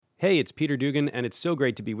Hey, it's Peter Dugan, and it's so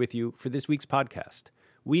great to be with you for this week's podcast.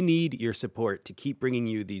 We need your support to keep bringing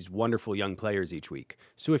you these wonderful young players each week.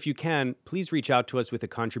 So if you can, please reach out to us with a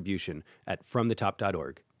contribution at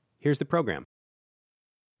fromthetop.org. Here's the program.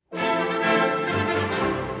 From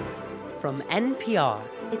NPR,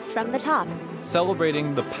 it's From the Top,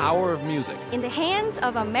 celebrating the power of music in the hands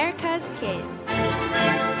of America's kids.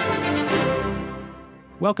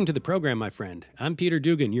 Welcome to the program, my friend. I'm Peter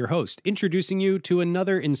Dugan, your host, introducing you to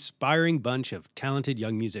another inspiring bunch of talented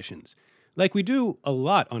young musicians. Like we do a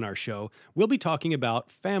lot on our show, we'll be talking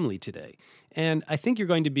about family today. And I think you're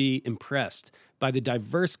going to be impressed by the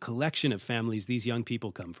diverse collection of families these young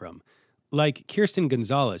people come from. Like Kirsten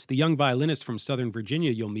Gonzalez, the young violinist from Southern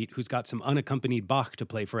Virginia you'll meet who's got some unaccompanied Bach to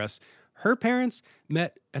play for us. Her parents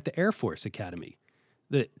met at the Air Force Academy.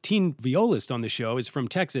 The teen violist on the show is from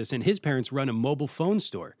Texas, and his parents run a mobile phone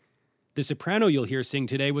store. The soprano you'll hear sing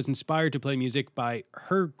today was inspired to play music by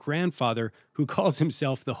her grandfather, who calls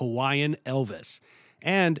himself the Hawaiian Elvis.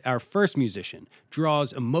 And our first musician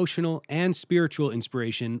draws emotional and spiritual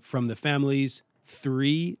inspiration from the family's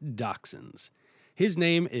three dachshunds. His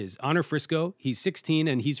name is Honor Frisco. He's 16,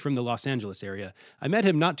 and he's from the Los Angeles area. I met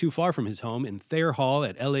him not too far from his home in Thayer Hall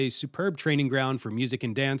at LA's superb training ground for music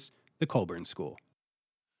and dance, the Colburn School.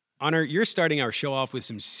 Honor, you're starting our show off with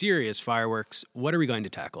some serious fireworks. What are we going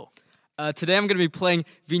to tackle? Today I'm going to be playing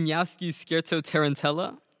Wieniawski's Scherzo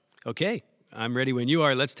Tarantella. Okay, I'm ready when you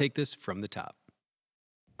are. Let's take this from the top.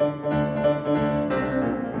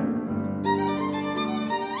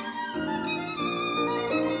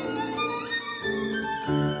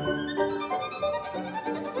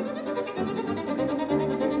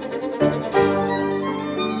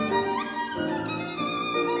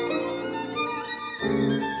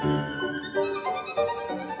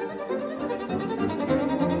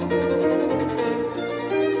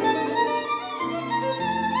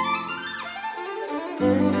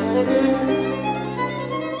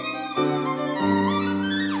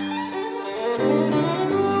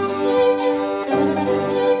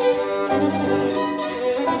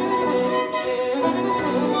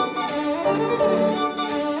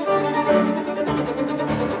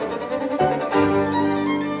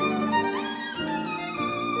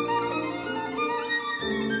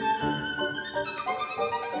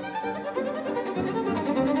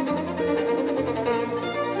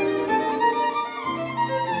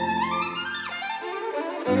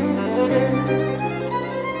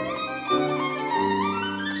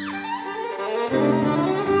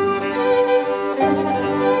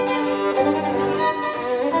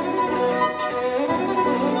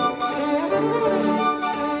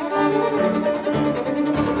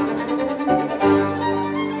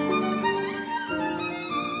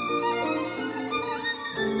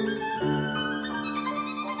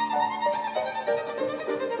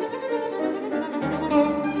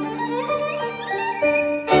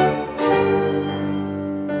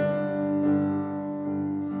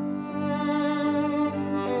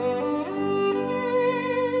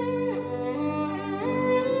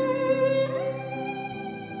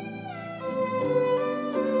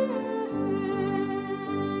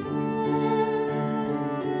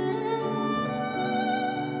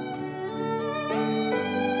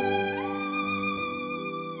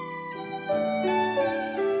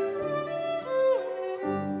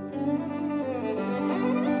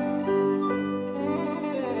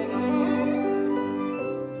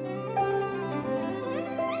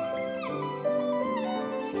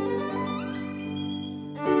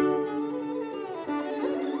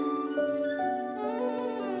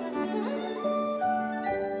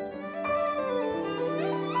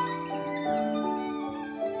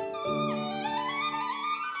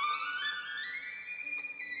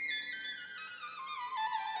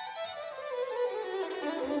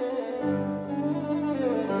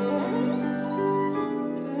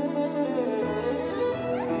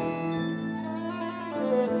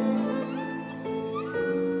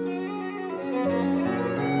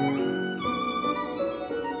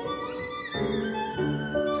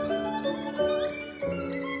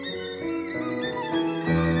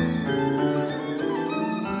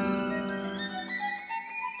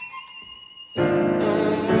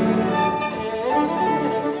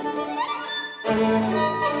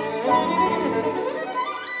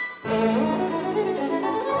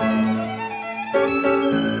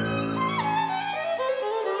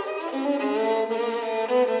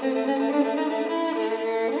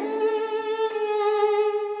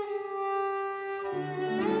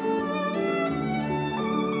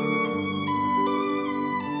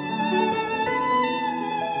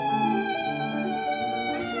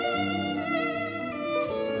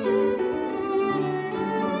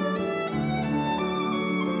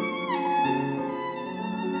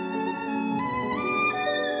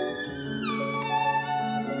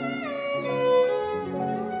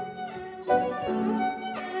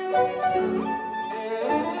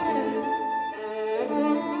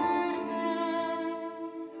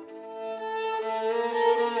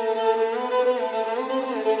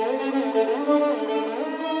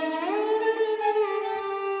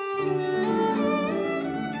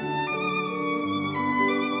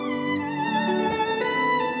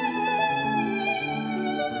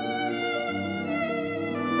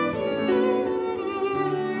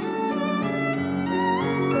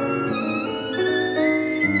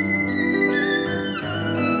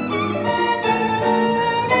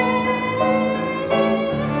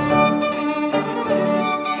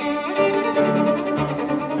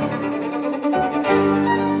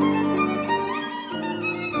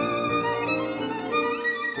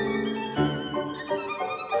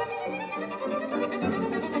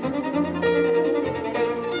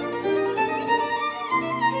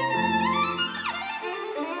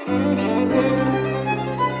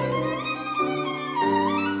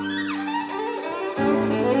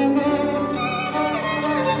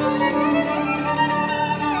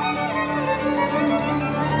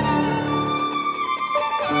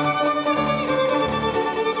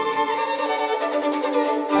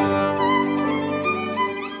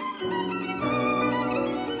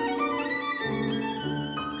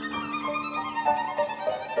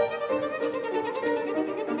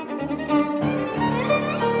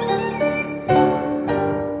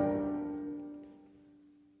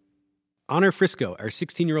 Honor Frisco, our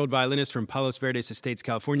 16-year-old violinist from Palos Verdes Estates,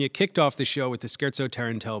 California, kicked off the show with the Scherzo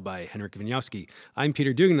Tarantelle by Henryk Wieniawski. I'm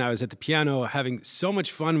Peter Dugan. I was at the piano having so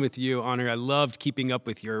much fun with you, Honor. I loved keeping up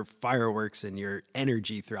with your fireworks and your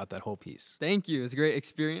energy throughout that whole piece. Thank you. It was a great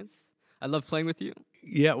experience. I love playing with you.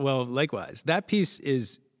 Yeah, well, likewise. That piece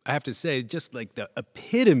is, I have to say, just like the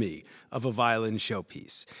epitome of a violin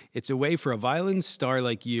showpiece. It's a way for a violin star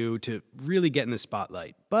like you to really get in the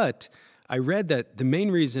spotlight. But I read that the main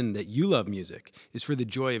reason that you love music is for the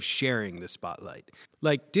joy of sharing the spotlight.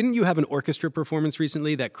 Like, didn't you have an orchestra performance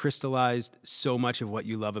recently that crystallized so much of what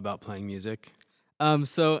you love about playing music?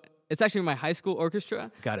 So it's actually my high school orchestra.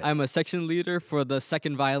 Got it. I'm a section leader for the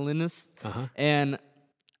second violinist. And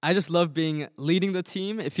I just love leading the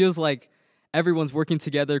team. It feels like everyone's working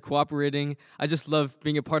together, cooperating. I just love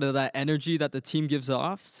being a part of that energy that the team gives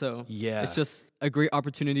off. So it's just a great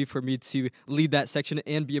opportunity for me to lead that section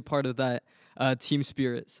and be a part of that team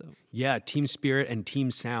spirit. So yeah, team spirit and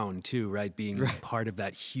team sound too, right? Being part of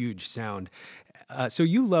that huge sound. So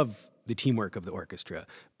you love the teamwork of the orchestra,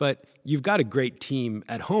 but you've got a great team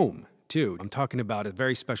at home too. I'm talking about a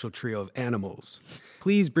very special trio of animals.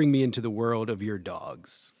 Please bring me into the world of your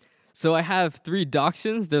dogs. So I have 3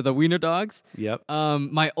 Dachshunds. They're the wiener dogs. Yep.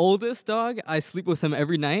 My oldest dog, I sleep with him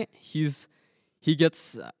every night. He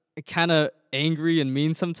gets kind of angry and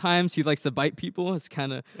mean sometimes. He likes to bite people. It's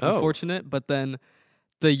kind of unfortunate. But then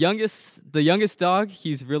the youngest dog,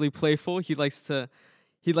 he's really playful. He likes to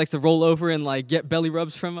roll over and like get belly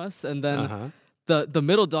rubs from us. And then the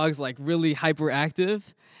middle dog's like really hyperactive.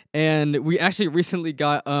 And we actually recently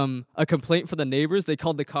got a complaint from the neighbors. They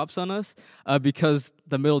called the cops on us because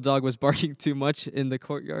the middle dog was barking too much in the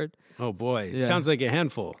courtyard. Oh, boy. Yeah. Sounds like a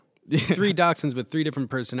handful. 3 dachshunds with 3 different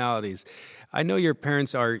personalities. I know your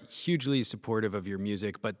parents are hugely supportive of your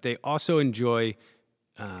music, but they also enjoy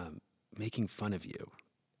making fun of you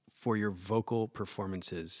for your vocal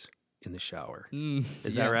performances in the shower.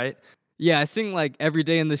 Is that right? Yeah, I sing like every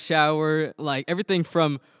day in the shower, like everything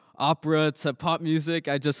from opera to pop music.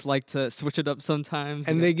 I just like to switch it up sometimes.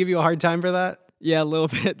 And they give you a hard time for that? Yeah, a little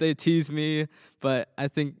bit. They tease me, but I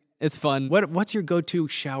think it's fun. What's your go-to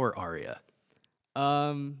shower aria?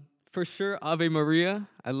 For sure, Ave Maria.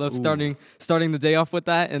 I love starting the day off with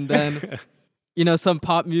that, and then some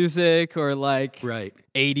pop music or like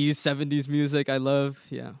 80s, 70s music. I love.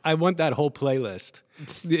 Yeah, I want that whole playlist.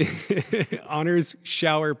 Honor's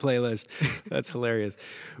shower playlist. That's hilarious.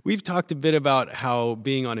 We've talked a bit about how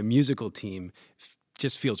being on a musical team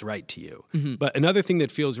just feels right to you. But another thing that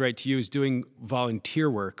feels right to you is doing volunteer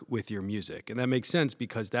work with your music. And that makes sense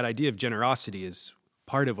because that idea of generosity is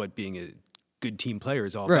part of what being a good team player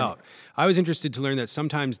is all about. I was interested to learn that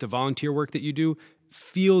sometimes the volunteer work that you do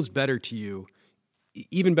feels better to you,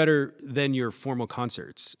 even better than your formal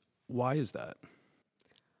concerts. Why is that?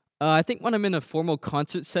 I think when I'm in a formal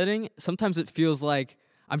concert setting, sometimes it feels like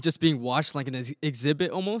I'm just being watched like an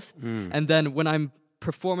exhibit almost. And then when I'm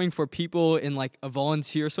performing for people in like a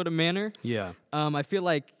volunteer sort of manner, I feel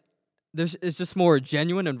like it's just more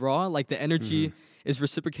genuine and raw. Like the energy is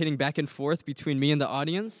reciprocating back and forth between me and the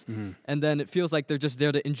audience. And then it feels like they're just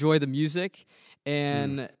there to enjoy the music.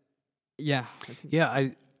 And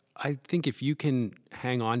I think if you can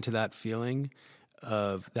hang on to that feeling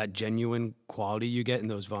of that genuine quality you get in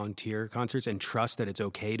those volunteer concerts and trust that it's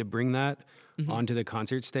okay to bring that onto the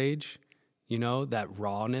concert stage, that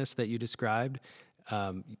rawness that you described,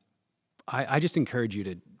 I just encourage you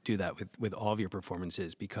to do that with all of your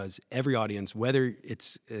performances because every audience, whether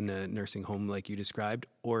it's in a nursing home like you described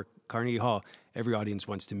or Carnegie Hall, every audience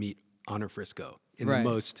wants to meet Honor Frisco in the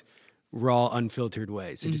most raw, unfiltered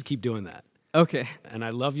way. So just keep doing that. Okay. And I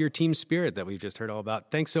love your team spirit that we've just heard all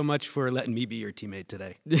about. Thanks so much for letting me be your teammate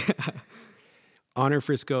today. Honor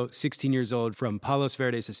Frisco, 16 years old, from Palos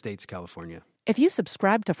Verdes Estates, California. If you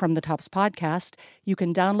subscribe to From the Tops podcast, you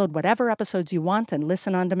can download whatever episodes you want and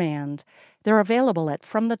listen on demand. They're available at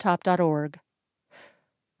fromthetop.org.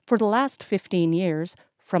 For the last 15 years,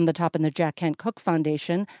 From the Top and the Jack Kent Cooke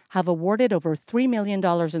Foundation have awarded over $3 million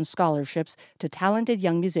in scholarships to talented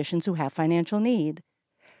young musicians who have financial need.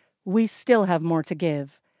 We still have more to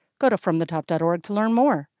give. Go to fromthetop.org to learn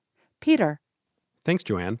more. Peter. Thanks,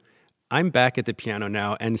 Joanne. I'm back at the piano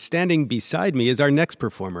now, and standing beside me is our next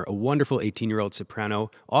performer, a wonderful 18-year-old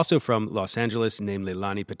soprano, also from Los Angeles, named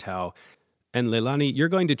Leilani Patel. And Leilani, you're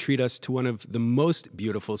going to treat us to one of the most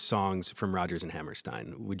beautiful songs from Rodgers and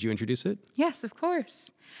Hammerstein. Would you introduce it? Yes, of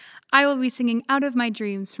course. I will be singing Out of My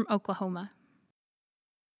Dreams from Oklahoma.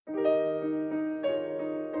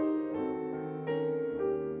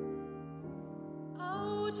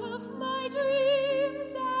 Out of my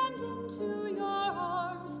dreams and into your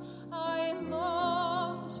arms, I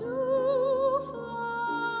long to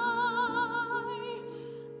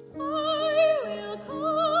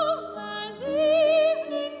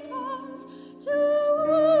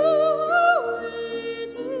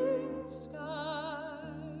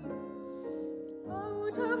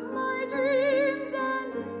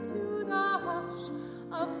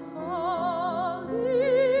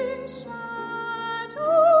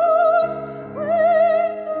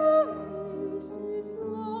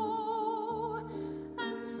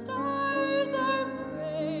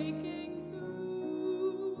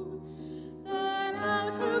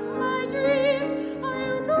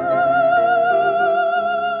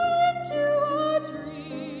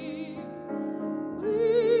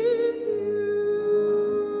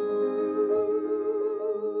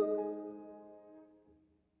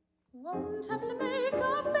Won't have to make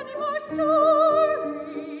up any more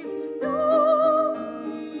stories. You'll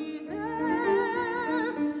be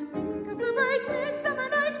there. Think of the bright midsummer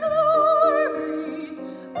night glories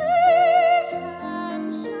we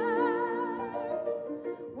can share.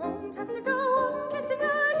 Won't have to go on kissing a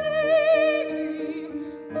daydream.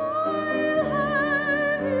 I'll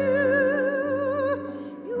have you.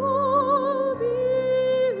 You'll be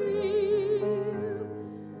real.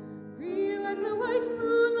 Real as the white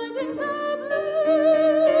moonlight in the blue.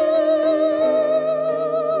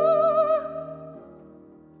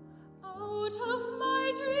 Out of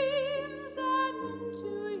my dreams and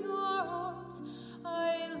into your arms,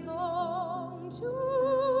 I long to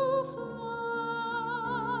fly.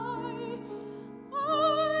 I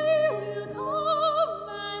will come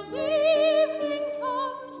as evening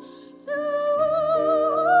comes to a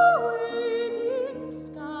waiting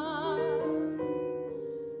sky.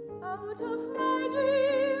 Out of my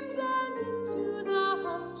dreams and into the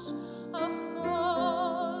hush of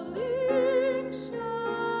falling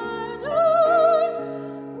shadows,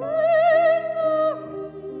 when the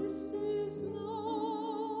mist is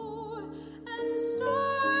low and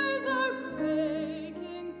stars are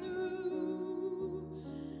breaking through,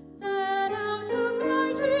 then out of my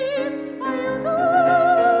dreams I'll go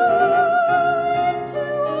into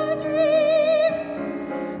a dream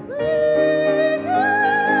with you.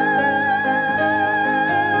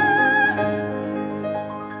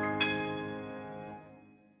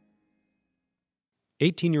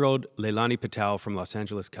 18-year-old Leilani Patel from Los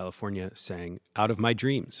Angeles, California, sang Out of My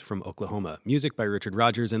Dreams from Oklahoma, music by Richard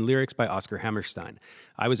Rodgers and lyrics by Oscar Hammerstein.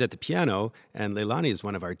 I was at the piano, and Leilani is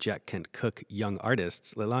one of our Jack Kent Cooke young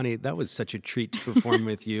artists. Leilani, that was such a treat to perform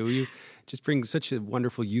with you. You just bring such a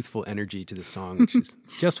wonderful, youthful energy to the song, which is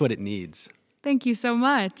just what it needs. Thank you so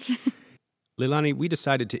much. Leilani, we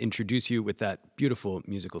decided to introduce you with that beautiful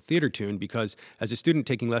musical theater tune because as a student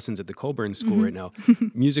taking lessons at the Colburn School right now,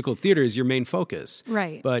 musical theater is your main focus.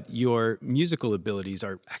 Right. But your musical abilities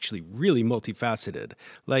are actually really multifaceted.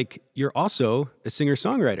 Like, you're also a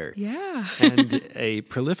singer-songwriter. Yeah. And a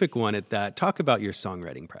prolific one at that. Talk about your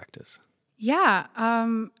songwriting practice. Yeah.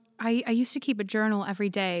 I used to keep a journal every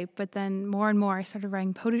day, but then more and more I started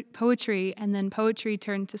writing poetry, and then poetry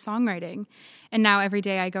turned to songwriting. And now every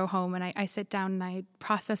day I go home and I sit down and I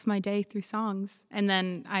process my day through songs. And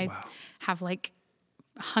then I have like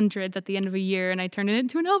hundreds at the end of a year and I turn it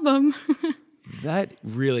into an album. That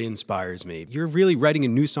really inspires me. You're really writing a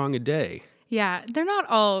new song a day. Yeah, they're not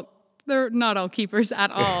all keepers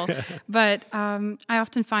at all. But I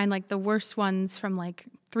often find like the worst ones from like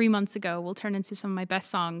 3 months ago will turn into some of my best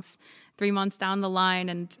songs 3 months down the line,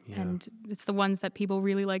 and it's the ones that people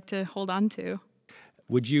really like to hold on to.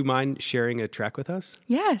 Would you mind sharing a track with us?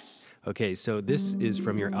 Yes. Okay, so this is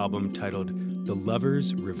from your album titled The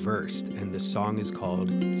Lovers Reversed, and the song is called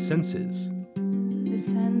Senses. The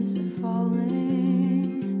sense of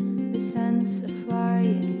falling, the sense of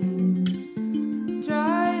flying,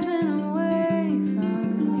 driving away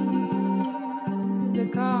from me, the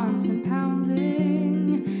constant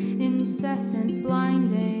pounding, incessant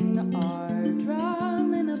blinding, our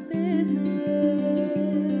drum in a business.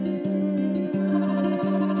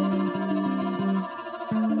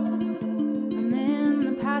 I'm in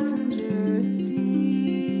the passenger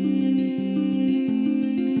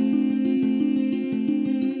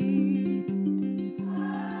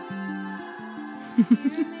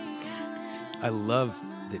I love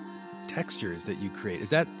the textures that you create. Is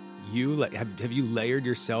that you? Like, have you layered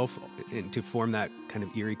yourself to form that kind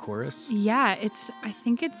of eerie chorus? Yeah, I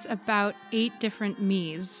think it's about 8 different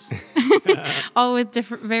me's, all with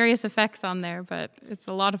different various effects on there, but it's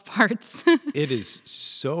a lot of parts. It is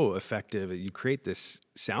so effective. You create this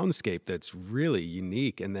soundscape that's really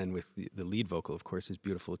unique, and then with the lead vocal, of course, is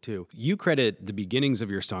beautiful too. You credit the beginnings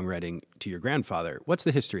of your songwriting to your grandfather. What's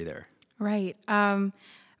the history there? Right.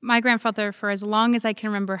 My grandfather, for as long as I can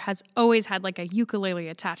remember, has always had like a ukulele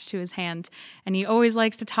attached to his hand. And he always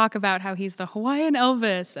likes to talk about how he's the Hawaiian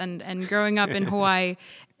Elvis. And growing up in Hawaii,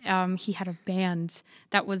 he had a band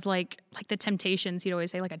that was like the Temptations. He'd always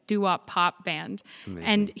say like a doo-wop pop band. Amazing.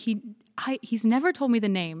 And he's never told me the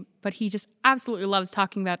name, but he just absolutely loves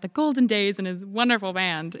talking about the golden days and his wonderful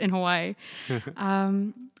band in Hawaii.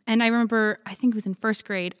 And I remember, I think it was in first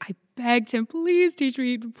grade, I begged him, please teach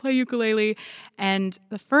me to play ukulele. And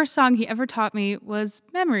the first song he ever taught me was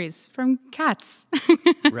Memories from Cats.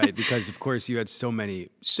 Right, because of course you had so many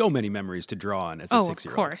memories to draw on as a 6-year-old.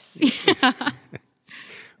 Of course. Yeah.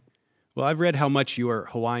 Well, I've read how much your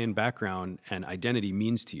Hawaiian background and identity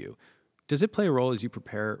means to you. Does it play a role as you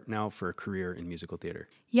prepare now for a career in musical theater?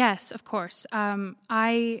 Yes, of course.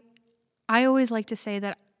 I always like to say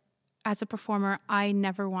that as a performer, I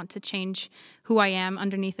never want to change who I am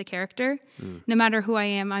underneath a character. No matter who I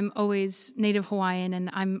am, I'm always Native Hawaiian, and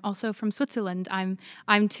I'm also from Switzerland.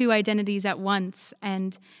 I'm two identities at once,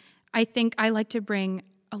 and I think I like to bring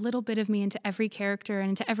a little bit of me into every character and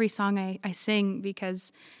into every song I sing,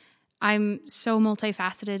 because I'm so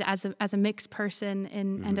multifaceted as a mixed person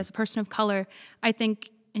and as a person of color. I think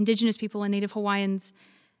Indigenous people and Native Hawaiians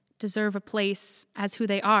deserve a place as who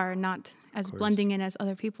they are, not as blending in as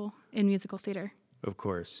other people in musical theater. Of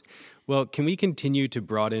course. Well, can we continue to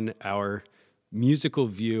broaden our musical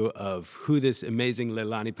view of who this amazing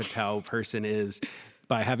Leilani Patau person is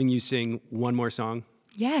by having you sing one more song?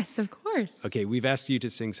 Yes, of course. Okay, we've asked you to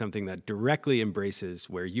sing something that directly embraces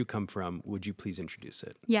where you come from. Would you please introduce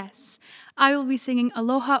it? Yes. I will be singing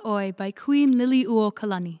Aloha Oi by Queen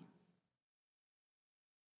Liliuokalani.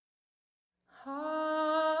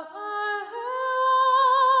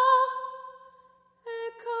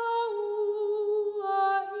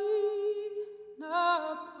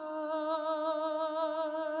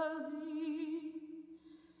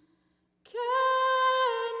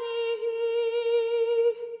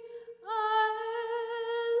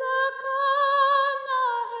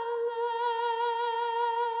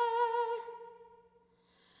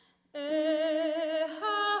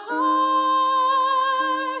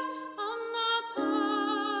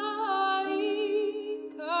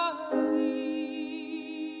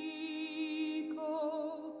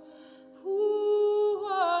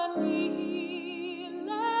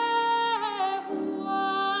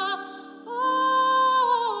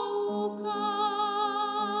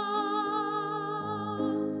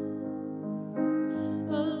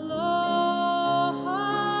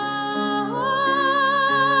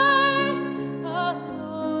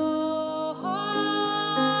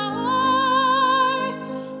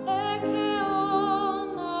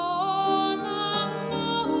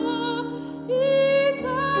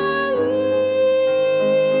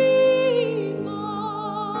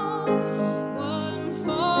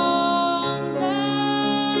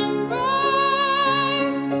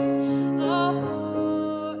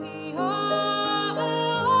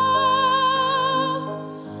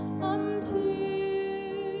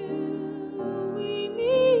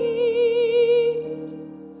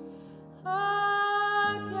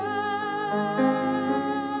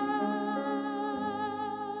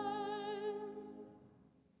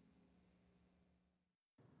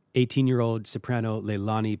 "18-year-old soprano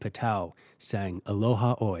Leilani Patau sang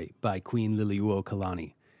Aloha Oi by Queen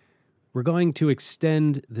Liliuokalani. We're going to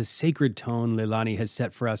extend the sacred tone Leilani has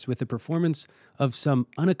set for us with a performance of some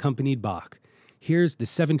unaccompanied Bach. Here's the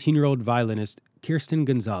 17-year-old violinist Kirsten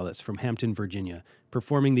Gonzalez from Hampton, Virginia,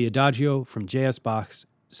 performing the Adagio from J.S. Bach's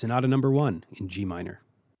Sonata No. 1 in G minor.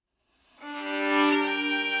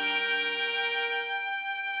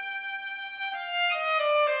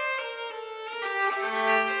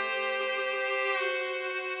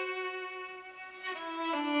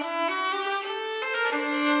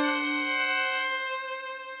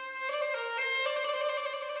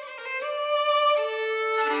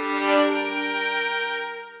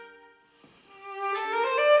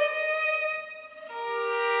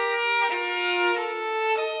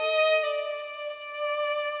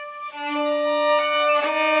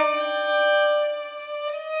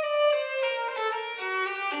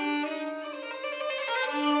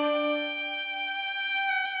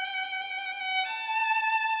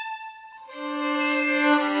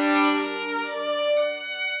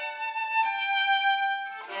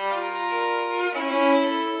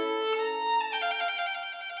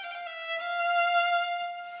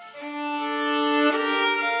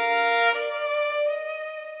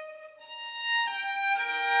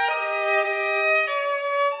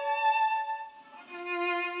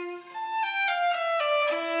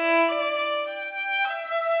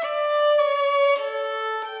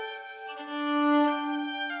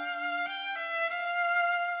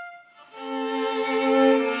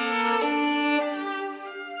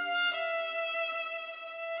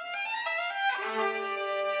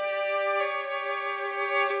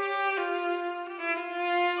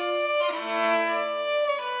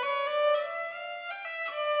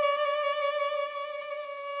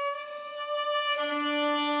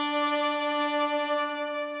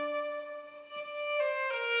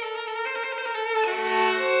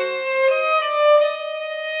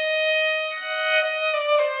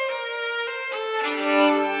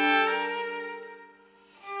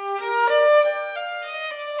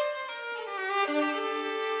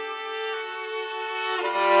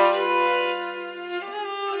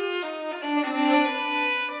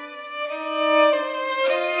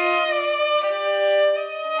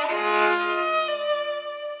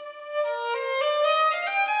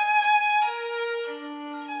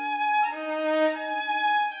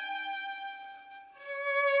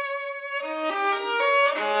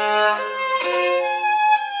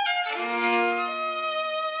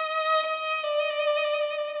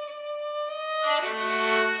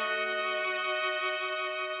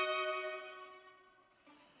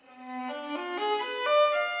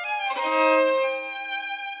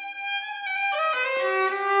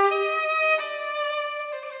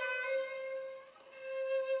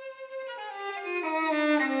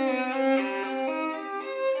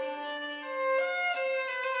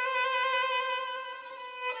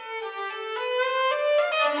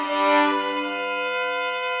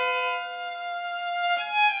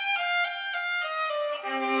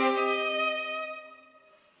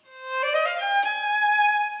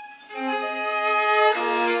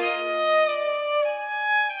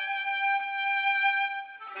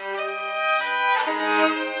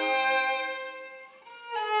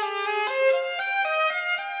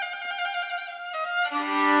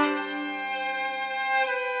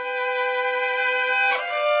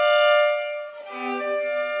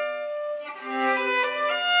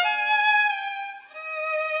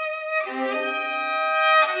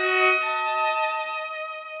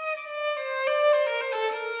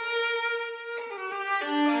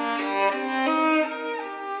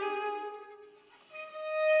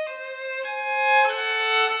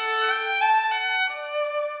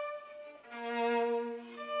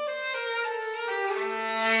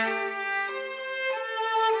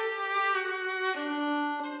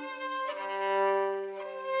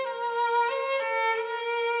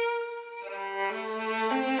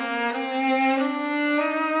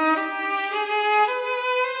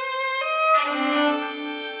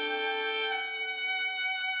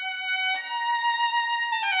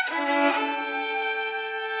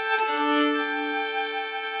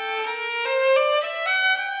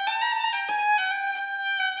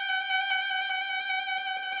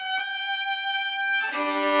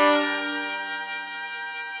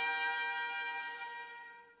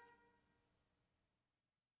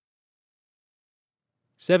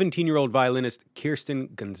 17-year-old violinist Kirsten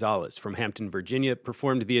Gonzalez from Hampton, Virginia,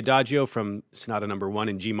 performed the Adagio from Sonata No. 1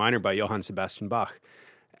 in G minor by Johann Sebastian Bach.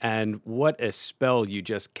 And what a spell you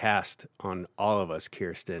just cast on all of us,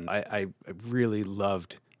 Kirsten. I really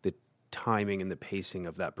loved the timing and the pacing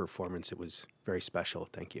of that performance. It was very special.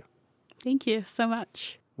 Thank you. Thank you so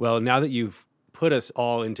much. Well, now that you've put us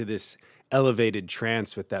all into this elevated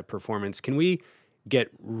trance with that performance, can we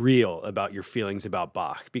get real about your feelings about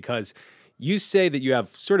Bach? Because you say that you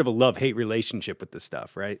have sort of a love-hate relationship with this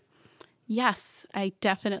stuff, right? Yes, I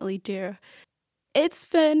definitely do. It's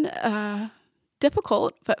been a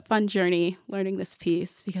difficult but fun journey learning this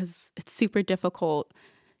piece because it's super difficult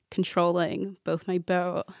controlling both my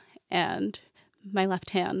bow and my left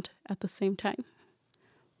hand at the same time.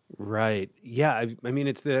 Right. Yeah, I mean,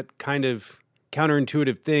 it's that kind of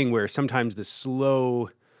counterintuitive thing where sometimes the slow,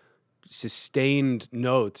 sustained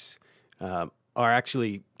notes are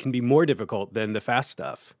actually can be more difficult than the fast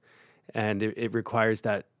stuff. And it requires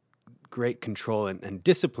that great control and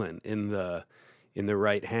discipline in the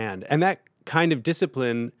right hand. And that kind of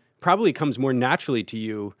discipline probably comes more naturally to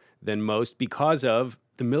you than most because of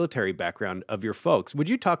the military background of your folks. Would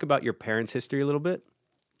you talk about your parents' history a little bit?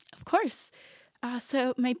 Of course.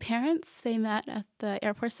 So my parents, they met at the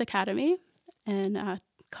Air Force Academy in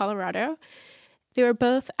Colorado. They were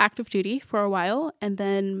both active duty for a while, and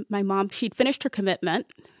then my mom, she'd finished her commitment.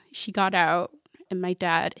 She got out, and my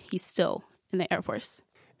dad, he's still in the Air Force.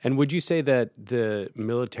 And would you say that the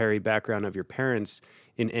military background of your parents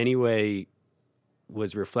in any way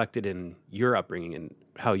was reflected in your upbringing and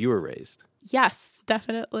how you were raised? Yes,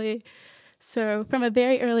 definitely. So from a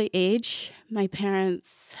very early age, my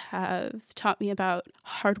parents have taught me about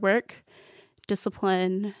hard work,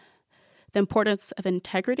 discipline, the importance of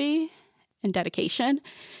integrity, and dedication.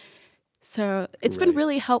 So it's been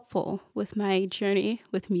really helpful with my journey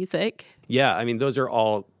with music. Yeah, I mean, those are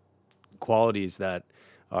all qualities that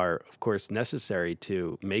are, of course, necessary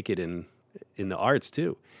to make it in the arts,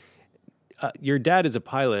 too. Your dad is a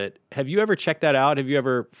pilot. Have you ever checked that out? Have you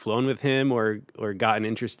ever flown with him or gotten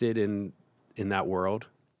interested in that world?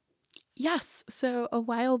 Yes. So a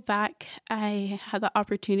while back, I had the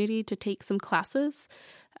opportunity to take some classes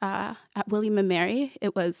at William & Mary.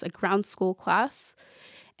 It was a ground school class,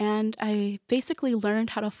 and I basically learned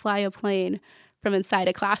how to fly a plane from inside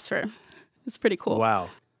a classroom. It's pretty cool. Wow.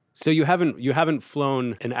 So you haven't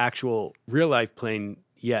flown an actual real life plane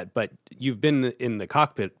yet, but you've been in the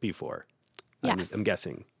cockpit before. Yes. I'm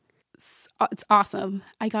guessing. It's awesome.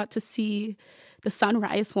 I got to see the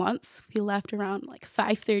sunrise once. We left around like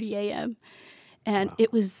 5:30 a.m. And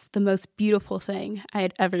It was the most beautiful thing I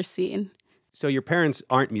had ever seen. So your parents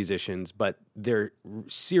aren't musicians, but they're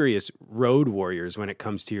serious road warriors when it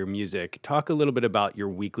comes to your music. Talk a little bit about your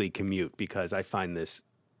weekly commute, because I find this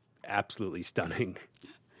absolutely stunning.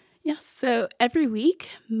 Yes. So every week,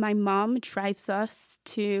 my mom drives us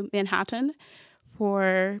to Manhattan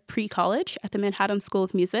for pre-college at the Manhattan School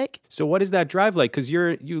of Music. So what is that drive like? Because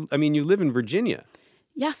you live in Virginia.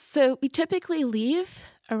 Yes. So we typically leave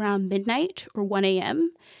around midnight or 1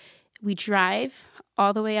 a.m. We drive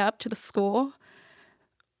all the way up to the school.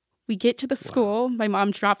 We get to the school. My mom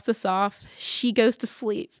drops us off. She goes to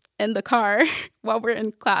sleep in the car while we're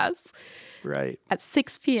in class. Right. At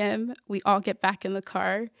 6 p.m., we all get back in the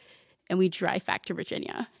car and we drive back to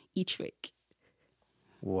Virginia each week.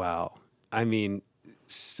 Wow. I mean,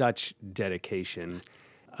 such dedication.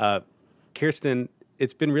 Kirsten,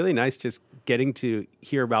 it's been really nice just getting to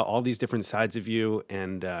hear about all these different sides of you,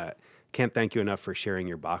 and can't thank you enough for sharing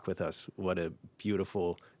your Bach with us. What a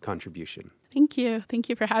beautiful contribution. Thank you. Thank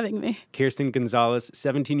you for having me. Kirsten Gonzalez,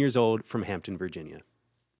 17 years old, from Hampton, Virginia.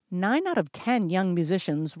 9 out of 10 young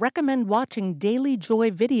musicians recommend watching Daily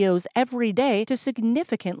Joy videos every day to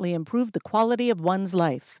significantly improve the quality of one's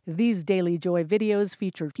life. These Daily Joy videos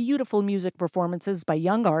feature beautiful music performances by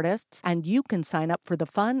young artists, and you can sign up for the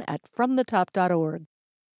fun at fromthetop.org.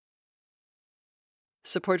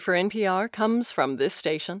 Support for NPR comes from this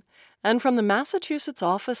station and from the Massachusetts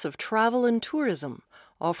Office of Travel and Tourism,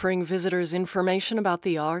 offering visitors information about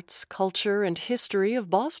the arts, culture, and history of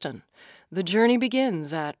Boston. The journey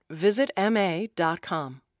begins at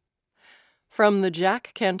visitma.com. From the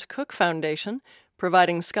Jack Kent Cooke Foundation,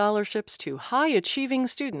 providing scholarships to high-achieving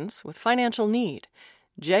students with financial need,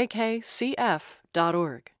 jkcf.org.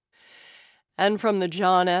 And from the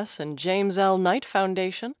John S. and James L. Knight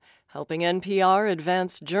Foundation, helping NPR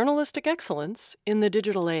advance journalistic excellence in the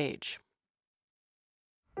digital age.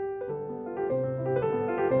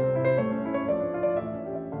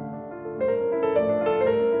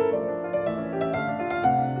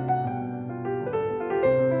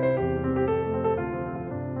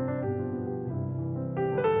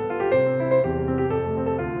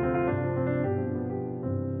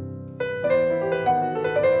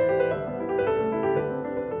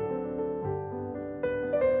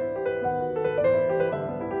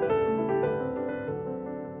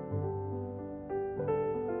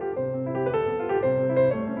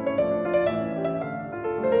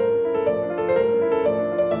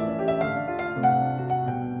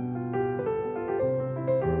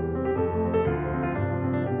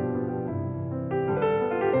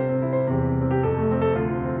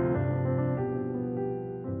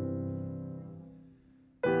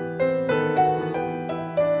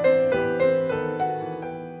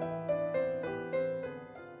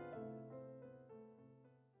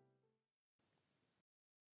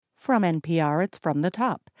 From NPR, it's From the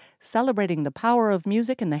Top, celebrating the power of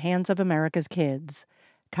music in the hands of America's kids.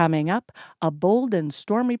 Coming up, a bold and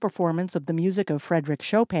stormy performance of the music of Frédéric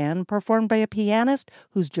Chopin performed by a pianist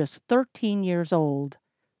who's just 13 years old.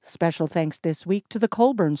 Special thanks this week to the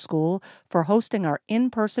Colburn School for hosting our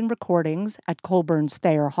in-person recordings at Colburn's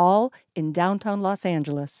Thayer Hall in downtown Los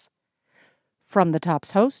Angeles. From the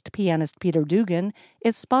Top's host, pianist Peter Dugan,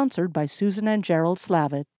 is sponsored by Susan and Gerald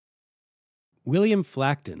Slavitt. William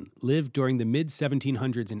Flackton lived during the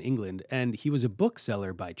mid-1700s in England, and he was a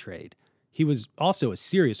bookseller by trade. He was also a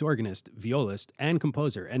serious organist, violist, and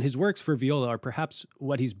composer, and his works for viola are perhaps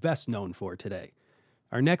what he's best known for today.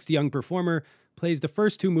 Our next young performer plays the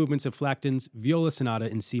first two movements of Flackton's Viola Sonata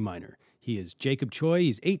in C minor. He is Jacob Choi,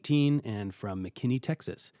 he's 18, and from McKinney,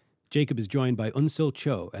 Texas. Jacob is joined by Unsil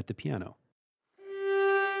Cho at the piano.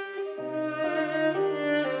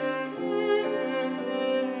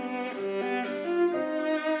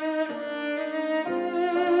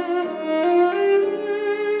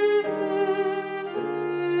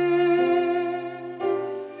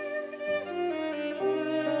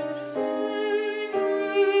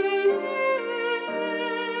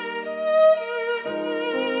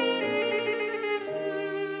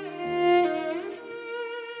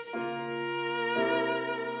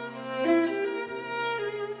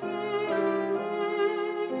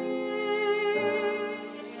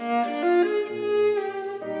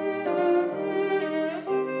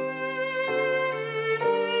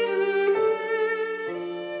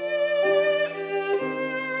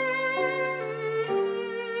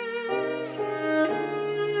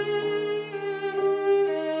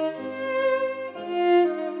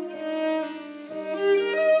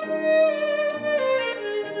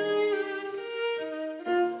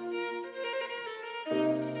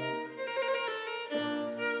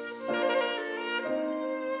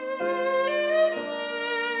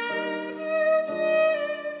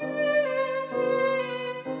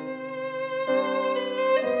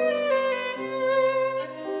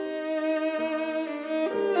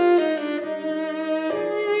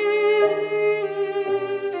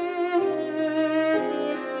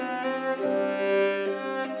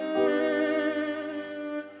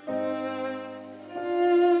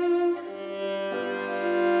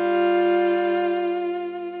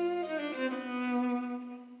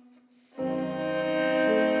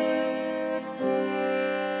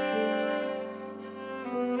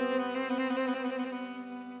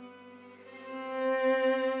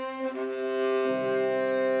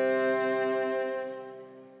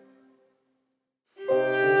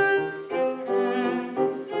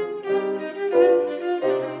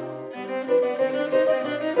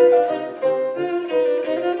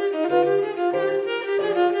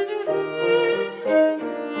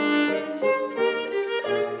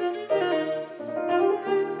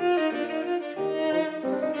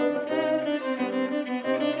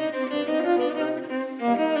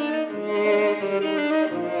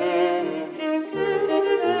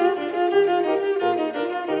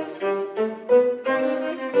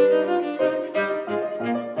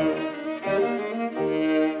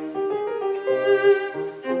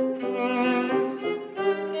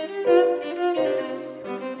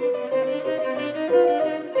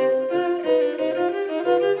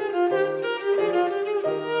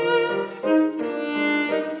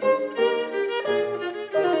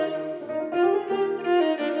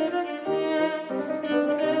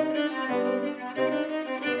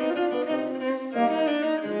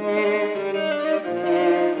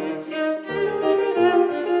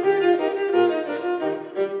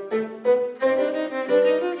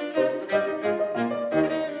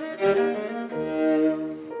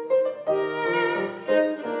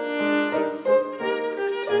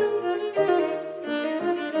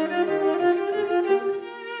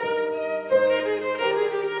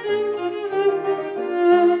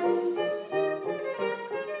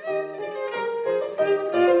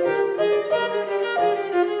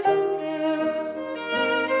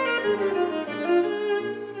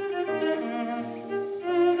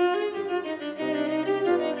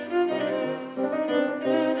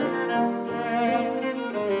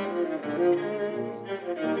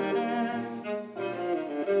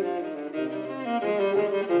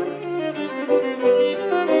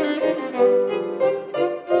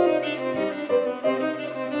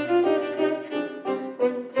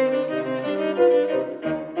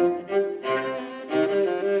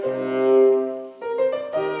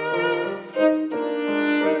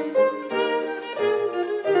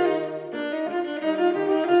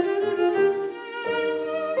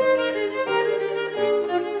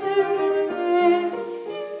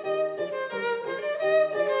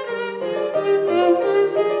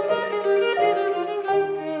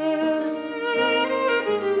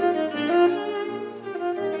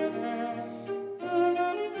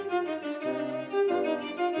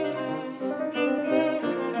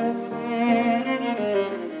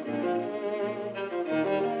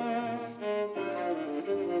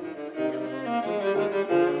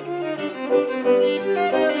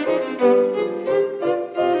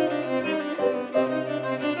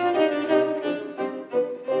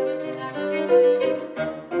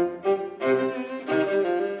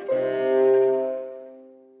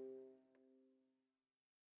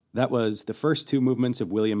 That was the first two movements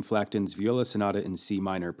of William Flackton's Viola Sonata in C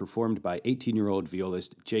minor, performed by 18-year-old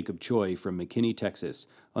violist Jacob Choi from McKinney, Texas.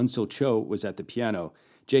 Unsel Cho was at the piano.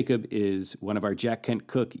 Jacob is one of our Jack Kent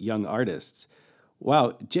Cooke young artists.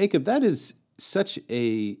 Wow, Jacob, that is such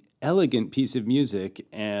a elegant piece of music,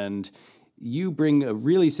 and you bring a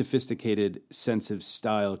really sophisticated sense of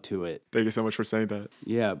style to it. Thank you so much for saying that.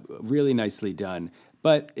 Yeah, really nicely done.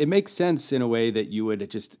 But it makes sense in a way that you would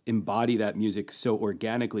just embody that music so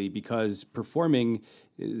organically, because performing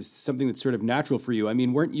is something that's sort of natural for you. I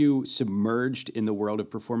mean, weren't you submerged in the world of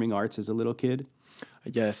performing arts as a little kid?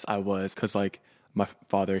 Yes, I was, because my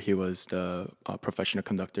father, he was the professional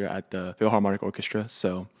conductor at the Philharmonic Orchestra.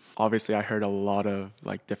 So obviously I heard a lot of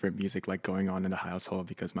different music going on in the household,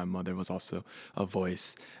 because my mother was also a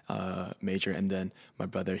voice major. And then my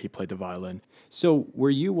brother, he played the violin. So were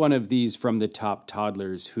you one of these from the top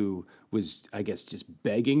toddlers who was, I guess, just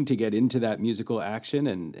begging to get into that musical action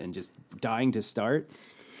and just dying to start?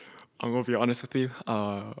 I'm going to be honest with you.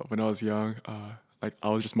 When I was young, I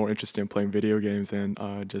was just more interested in playing video games and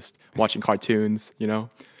just watching cartoons,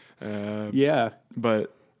 Yeah.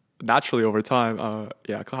 But naturally over time,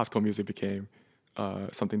 classical music became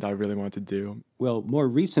something that I really wanted to do. Well, more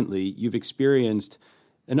recently, you've experienced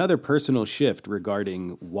another personal shift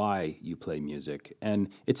regarding why you play music. And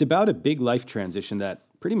it's about a big life transition that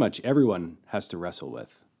pretty much everyone has to wrestle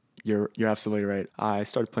with. You're absolutely right. I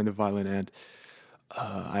started playing the violin, and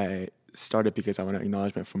I started because I wanted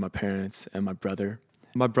acknowledgement from my parents and my brother.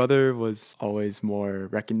 My brother was always more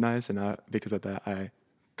recognized, and because of that, I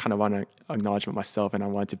kind of want acknowledgement myself, and I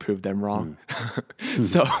wanted to prove them wrong.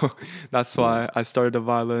 So that's why I started the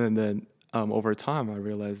violin, and then over time, I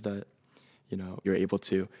realized that you're able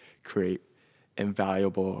to create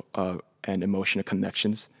invaluable and emotional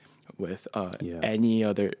connections with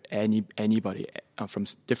anybody from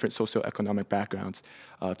different socioeconomic backgrounds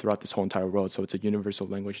throughout this whole entire world. So it's a universal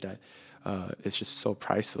language that is just so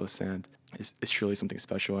priceless, and it's truly something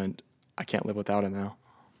special, and I can't live without it now.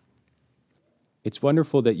 It's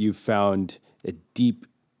wonderful that you've found a deep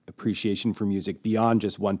appreciation for music beyond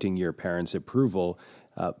just wanting your parents' approval,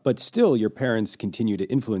 but still your parents continue to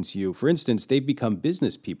influence you. For instance, they've become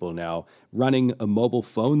business people now, running a mobile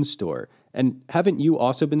phone store. And haven't you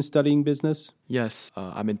also been studying business? Yes,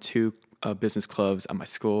 I'm in two business clubs at my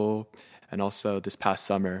school, and also this past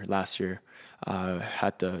summer, last year, I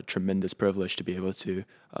had the tremendous privilege to be able to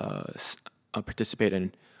participate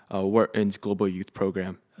in Wharton's Global Youth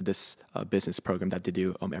Program, this business program that they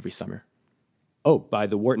do every summer. Oh, by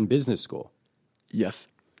the Wharton Business School? Yes.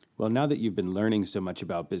 Well, now that you've been learning so much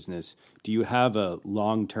about business, do you have a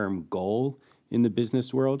long-term goal in the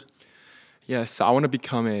business world? Yes, so I want to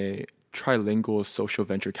become a trilingual social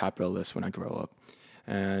venture capitalist when I grow up.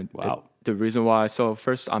 And wow. The reason why, so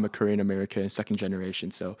first, I'm a Korean American, second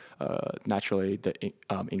generation, so naturally the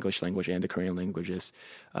English language and the Korean language is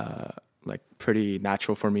pretty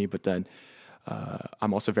natural for me, but then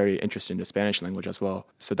I'm also very interested in the Spanish language as well.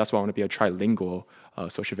 So that's why I want to be a trilingual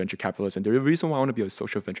social venture capitalist. And the reason why I want to be a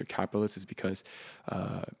social venture capitalist is because,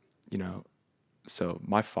 so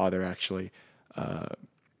my father actually,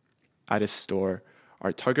 at his store,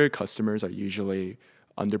 our target customers are usually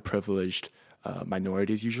underprivileged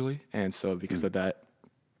minorities usually. And so because of that,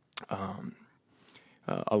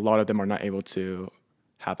 a lot of them are not able to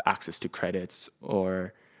have access to credits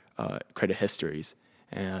or credit histories.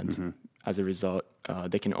 And as a result,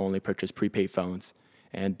 they can only purchase prepaid phones,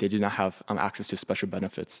 and they do not have access to special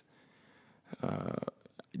benefits.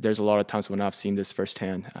 There's a lot of times when I've seen this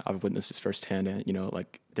firsthand, I've witnessed this firsthand, and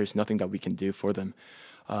there's nothing that we can do for them.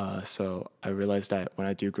 So I realized that when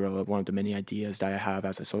I do grow up, one of the many ideas that I have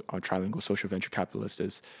as a trilingual social venture capitalist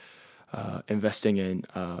is investing in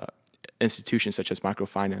institutions such as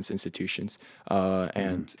microfinance institutions.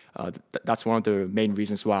 And that's one of the main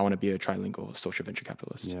reasons why I want to be a trilingual social venture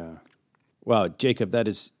capitalist. Yeah. Wow, Jacob, that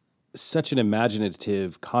is such an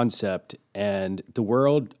imaginative concept, and the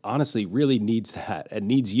world honestly really needs that and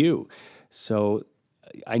needs you. So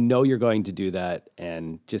I know you're going to do that,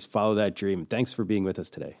 and just follow that dream. Thanks for being with us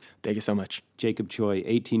today. Thank you so much. Jacob Choi,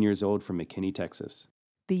 18 years old from McKinney, Texas.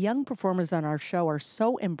 The young performers on our show are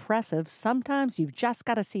so impressive, sometimes you've just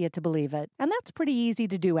got to see it to believe it. And that's pretty easy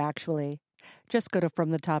to do, actually. Just go to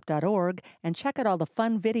FromTheTop.org and check out all the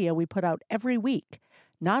fun video we put out every week.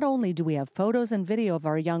 Not only do we have photos and video of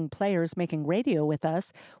our young players making radio with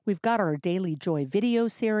us, we've got our Daily Joy video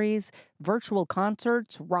series, virtual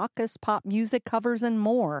concerts, raucous pop music covers, and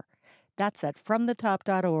more. That's at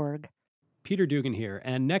FromTheTop.org. Peter Dugan here,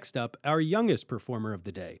 and next up, our youngest performer of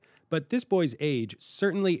the day. But this boy's age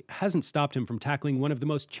certainly hasn't stopped him from tackling one of the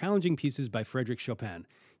most challenging pieces by Frédéric Chopin.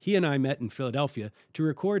 he and I met in Philadelphia to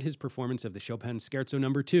record his performance of the Chopin Scherzo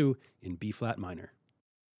No. 2 in B-flat minor.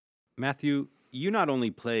 Matthew, you not only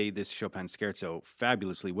play this Chopin Scherzo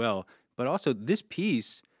fabulously well, but also this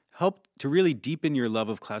piece helped to really deepen your love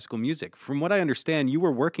of classical music. From what I understand, you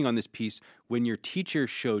were working on this piece when your teacher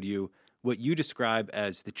showed you what you describe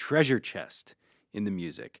as the treasure chest in the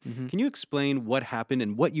music. Mm-hmm. Can you explain what happened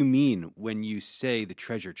and what you mean when you say the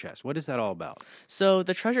treasure chest? What is that all about? So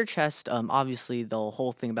the treasure chest, obviously the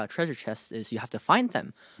whole thing about treasure chests is you have to find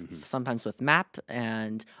them, sometimes with map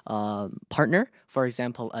and partner, for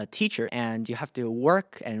example, a teacher, and you have to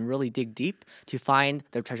work and really dig deep to find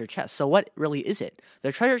the treasure chest. So what really is it?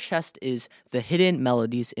 The treasure chest is the hidden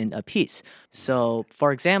melodies in a piece. So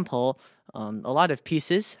for example, a lot of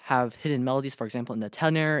pieces have hidden melodies, for example, in the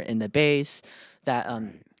tenor, in the bass, that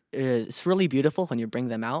it's really beautiful when you bring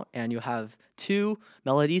them out and you have two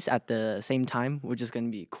melodies at the same time, which is going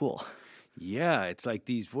to be cool. Yeah, it's like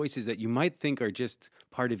these voices that you might think are just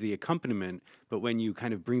part of the accompaniment, but when you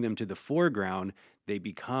kind of bring them to the foreground, they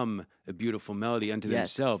become a beautiful melody unto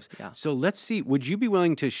themselves. Yeah. So let's see, would you be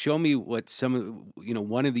willing to show me what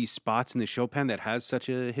one of these spots in the Chopin that has such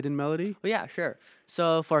a hidden melody? Well, yeah, sure.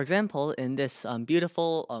 So for example, in this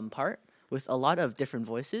beautiful part, with a lot of different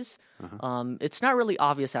voices. It's not really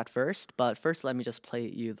obvious at first, but first let me just play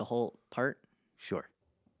you the whole part. Sure.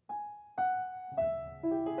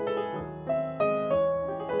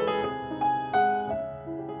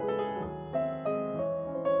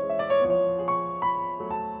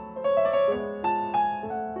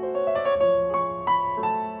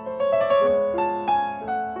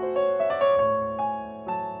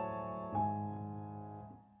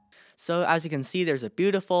 So as you can see, there's a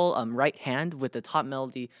beautiful right hand with the top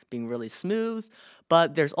melody being really smooth,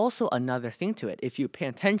 but there's also another thing to it. If you pay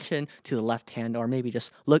attention to the left hand or maybe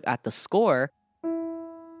just look at the score,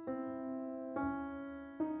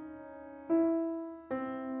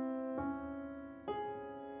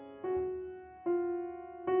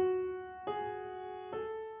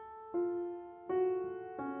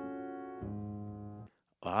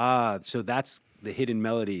 so that's the hidden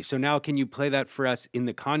melody. So now can you play that for us in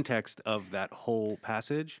the context of that whole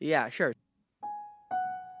passage? Yeah, sure.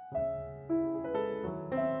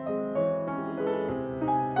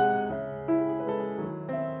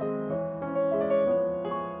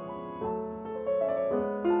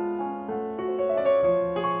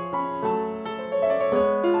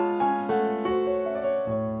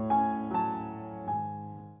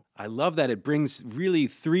 I love that it brings really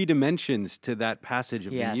 3 dimensions to that passage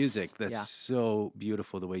of the music. That's so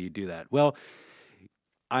beautiful the way you do that. Well,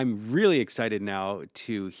 I'm really excited now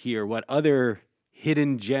to hear what other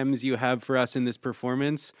hidden gems you have for us in this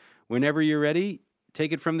performance. Whenever you're ready,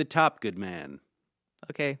 take it from the top, good man.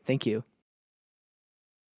 Okay, thank you.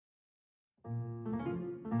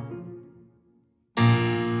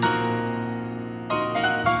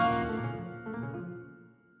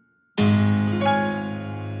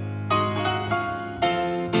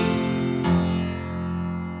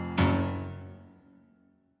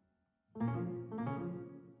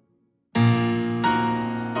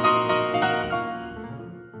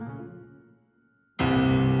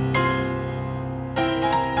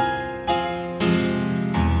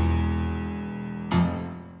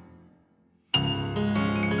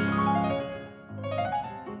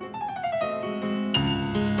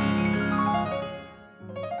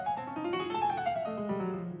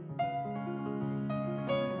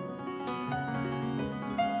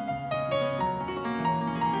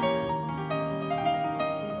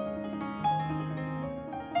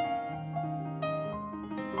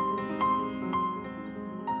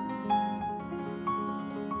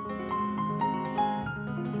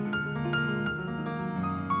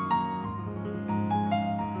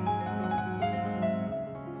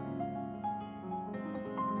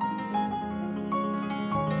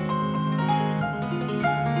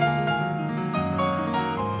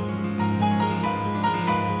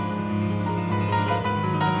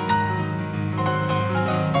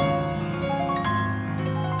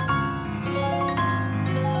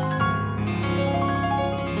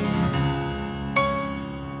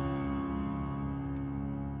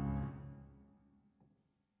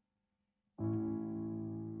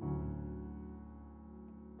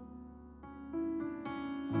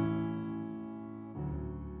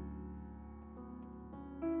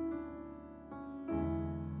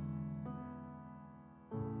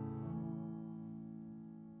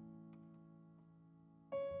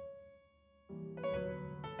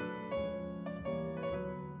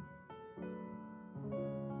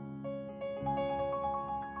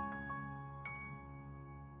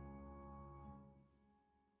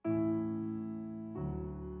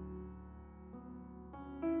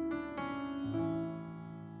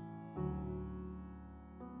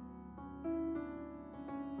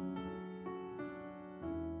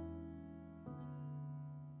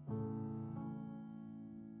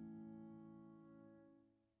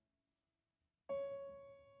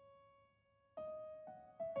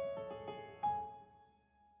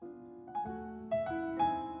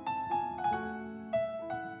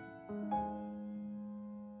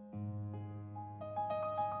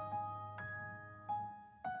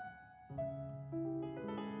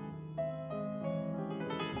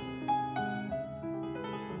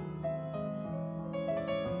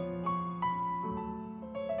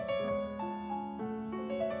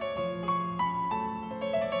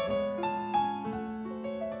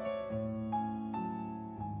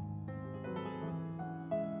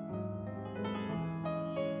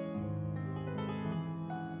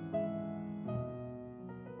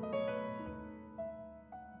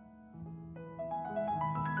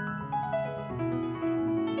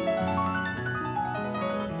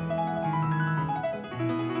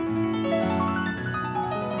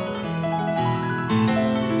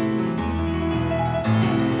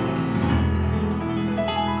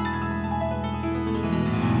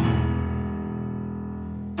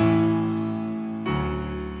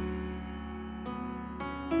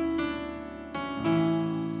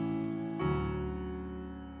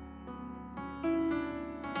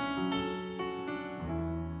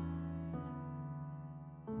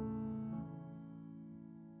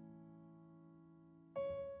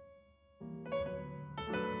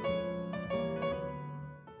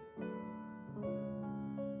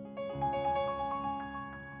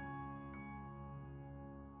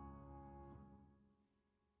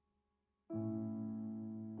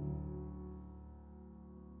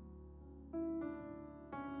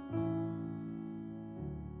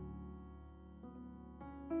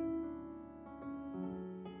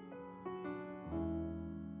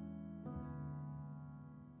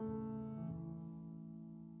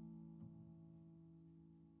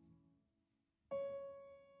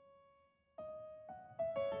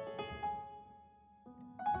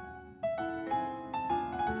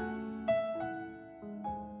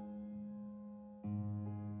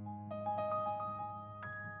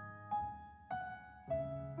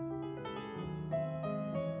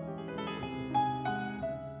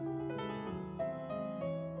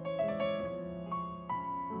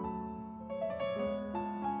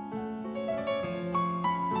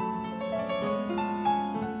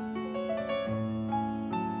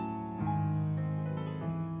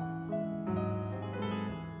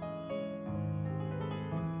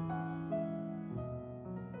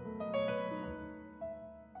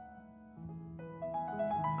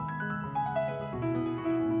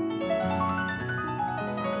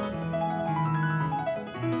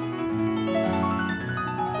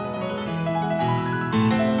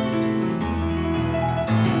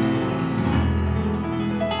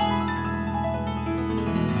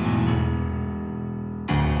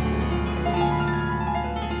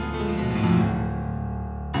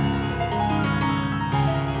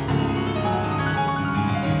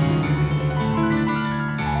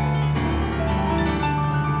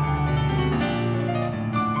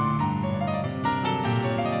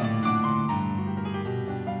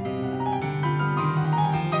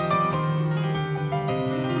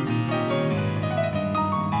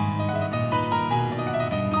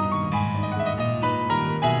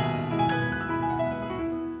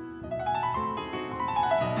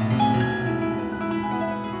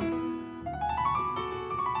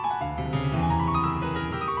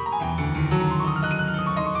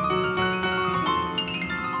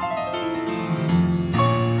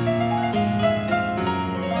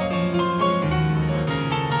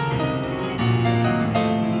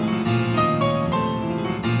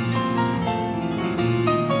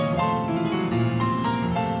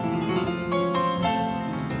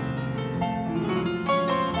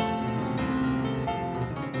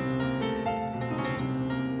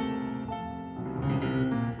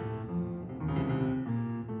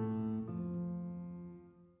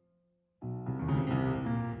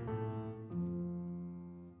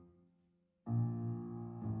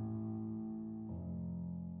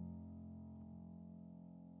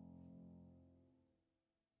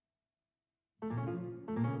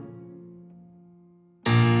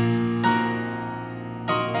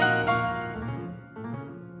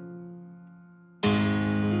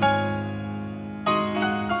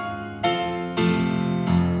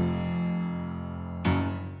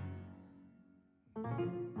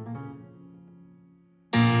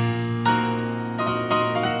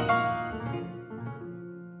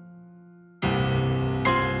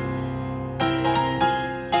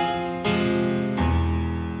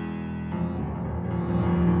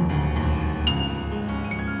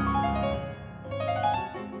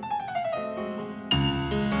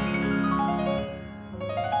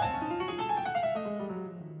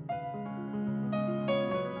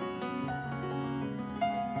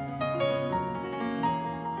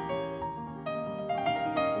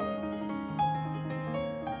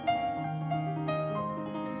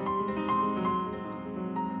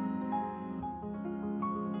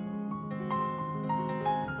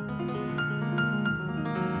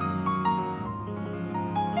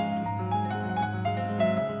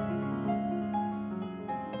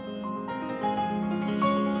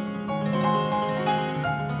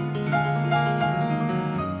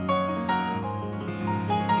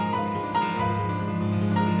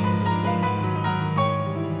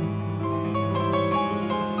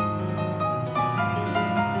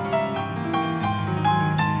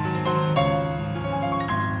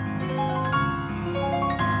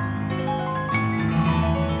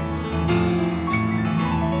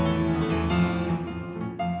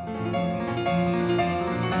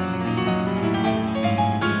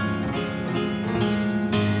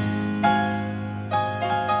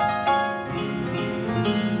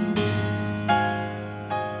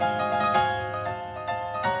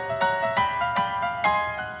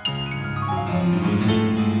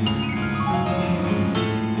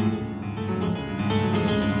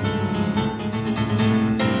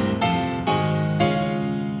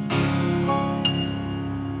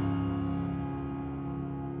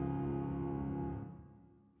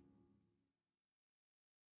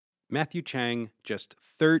 Matthew Chang, just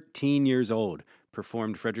 13 years old,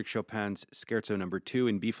 performed Frédéric Chopin's Scherzo No. 2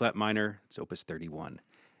 in B-flat minor. It's Opus 31.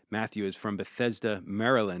 Matthew is from Bethesda,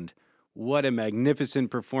 Maryland. What a magnificent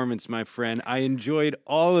performance, my friend. I enjoyed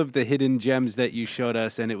all of the hidden gems that you showed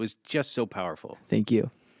us, and it was just so powerful. Thank you.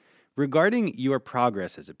 Regarding your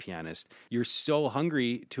progress as a pianist, you're so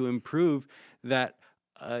hungry to improve that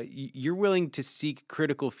you're willing to seek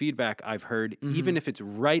critical feedback, I've heard, even if it's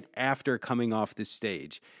right after coming off the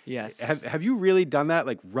stage. Yes. Have you really done that?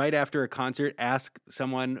 Like right after a concert, ask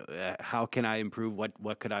someone, how can I improve?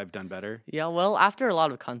 What could I have done better? Yeah, well, after a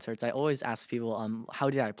lot of concerts, I always ask people,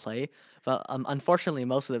 how did I play? But unfortunately,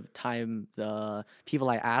 most of the time, the people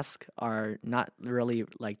I ask are not really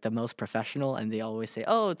like the most professional, and they always say,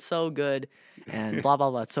 "Oh, it's so good," and blah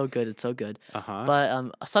blah blah. It's so good. It's so good.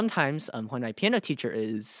 But sometimes when my piano teacher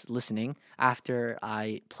is listening after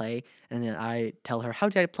I play, and then I tell her, "How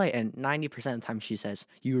did I play?" and 90% of the time she says,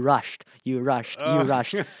 "You rushed. You rushed. You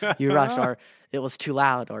rushed. You rushed," or "It was too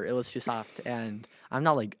loud," or "It was too soft." And I'm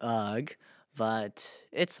not like ugh, but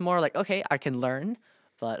it's more like, okay, I can learn.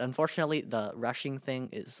 But unfortunately, the rushing thing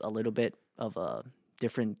is a little bit of a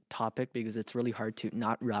different topic because it's really hard to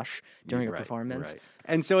not rush during a performance. Right.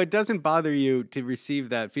 And so it doesn't bother you to receive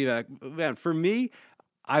that feedback. Man, for me,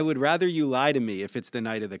 I would rather you lie to me if it's the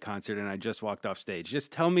night of the concert and I just walked off stage.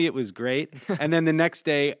 Just tell me it was great, and then the next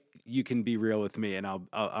day you can be real with me, and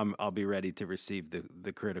I'll be ready to receive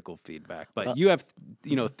the critical feedback. But you have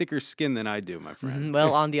thicker skin than I do, my friend.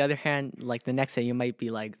 Well, on the other hand, like the next day you might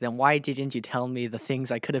be like, then why didn't you tell me the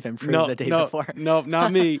things I could have improved the day before? No,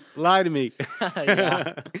 not me. Lie to me.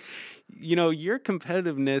 Yeah. Your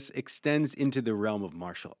competitiveness extends into the realm of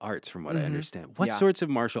martial arts, from what I understand. What sorts of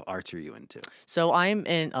martial arts are you into? So I'm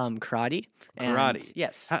in karate. Karate,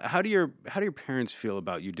 yes. How do your parents feel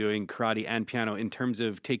about you doing karate and piano in terms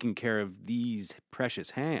of taking care of these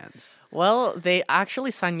precious hands? Well, they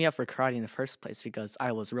actually signed me up for karate in the first place because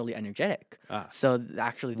I was really energetic. So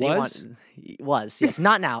actually, they was yes,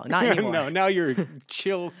 not now, not anymore. No, now you're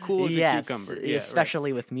chill, cool as a cucumber.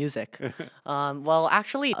 Especially with music. Well,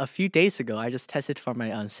 actually, a few days ago, I just tested for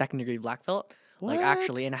my second degree black belt. What?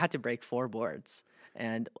 And I had to break 4 boards.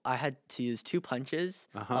 And I had to use 2 punches,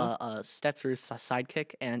 a step through side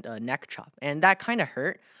kick, and a neck chop. And that kind of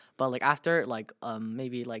hurt. But after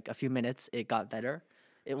maybe a few minutes, it got better.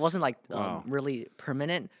 It wasn't really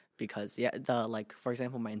permanent because for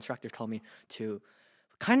example, my instructor told me to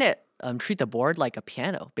kind of treat the board like a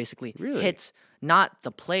piano, basically. Really? Hit not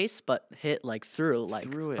the place, but hit through.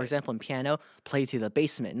 Through it. For example, in piano, play to the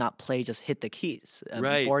basement, not play just hit the keys.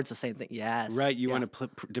 Right. Board's the same thing. Yes. Right. You want to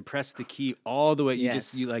depress the key all the way.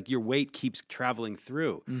 Yes. Your weight keeps traveling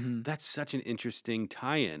through. Mm-hmm. That's such an interesting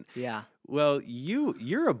tie-in. Yeah. Well,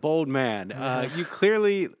 you're a bold man. You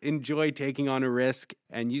clearly enjoy taking on a risk,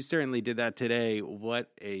 and you certainly did that today. What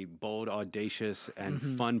a bold, audacious, and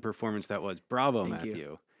fun performance that was. Bravo,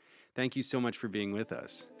 Matthew. Thank you so much for being with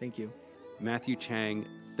us. Thank you. Matthew Chang,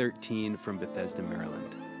 13, from Bethesda,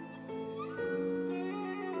 Maryland.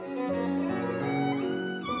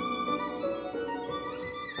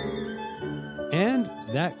 And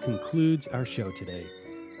that concludes our show today.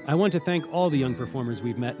 I want to thank all the young performers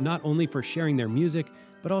we've met, not only for sharing their music,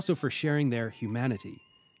 but also for sharing their humanity.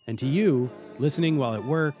 And to you, listening while at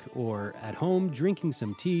work or at home drinking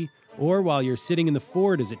some tea, or while you're sitting in the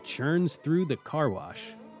Ford as it churns through the car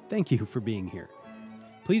wash, thank you for being here.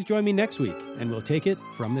 Please join me next week, and we'll take it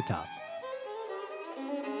from the top.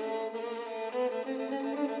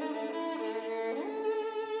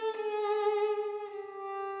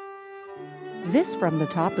 This From the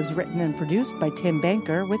Top is written and produced by Tim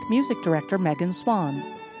Banker with music director Megan Swan.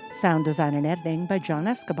 Sound design and editing by John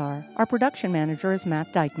Escobar. Our production manager is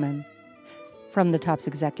Matt Dykman. From the Top's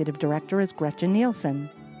executive director is Gretchen Nielsen.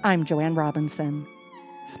 I'm Joanne Robinson.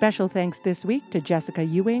 Special thanks this week to Jessica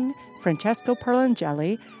Ewing, Francesco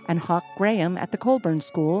Perlangelli, and Hawk Graham at the Colburn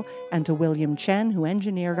School, and to William Chen, who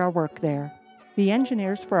engineered our work there. The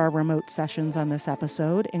engineers for our remote sessions on this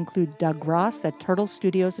episode include Doug Ross at Turtle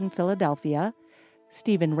Studios in Philadelphia,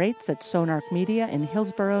 Stephen Rates at Sonark Media in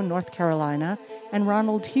Hillsborough, North Carolina, and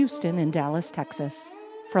Ronald Houston in Dallas, Texas.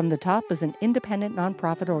 From the Top is an independent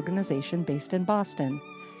nonprofit organization based in Boston.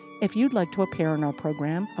 If you'd like to appear on our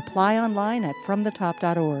program, apply online at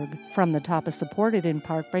fromthetop.org. From the Top is supported in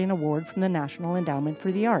part by an award from the National Endowment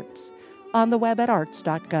for the Arts. On the web at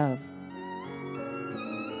arts.gov.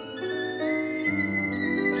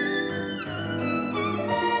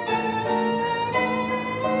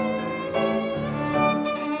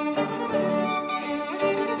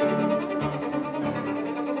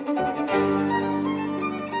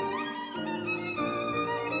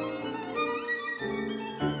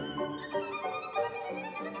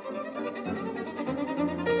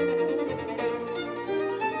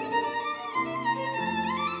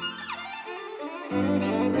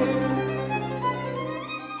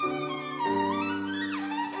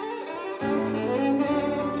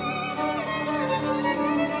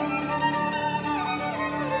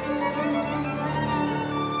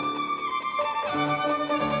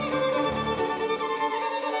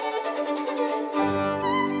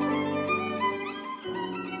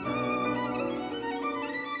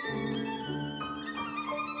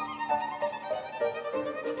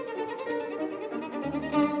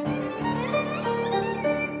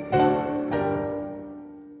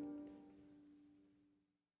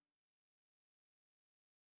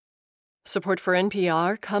 Support for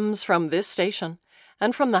NPR comes from this station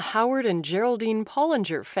and from the Howard and Geraldine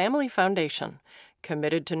Pollinger Family Foundation,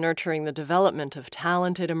 committed to nurturing the development of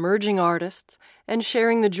talented emerging artists and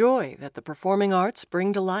sharing the joy that the performing arts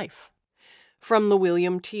bring to life. From the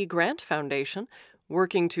William T. Grant Foundation,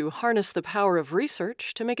 working to harness the power of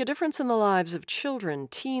research to make a difference in the lives of children,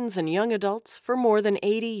 teens, and young adults for more than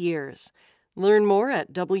 80 years. Learn more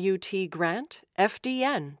at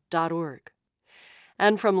wtgrantfdn.org.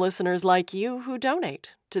 And from listeners like you who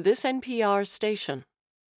donate to this NPR station.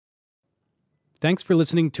 Thanks for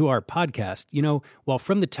listening to our podcast. You know, while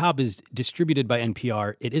From the Top is distributed by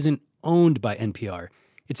NPR, it isn't owned by NPR.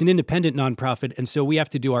 It's an independent nonprofit, and so we have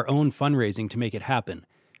to do our own fundraising to make it happen.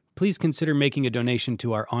 Please consider making a donation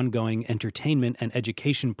to our ongoing entertainment and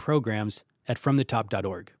education programs at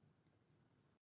fromthetop.org.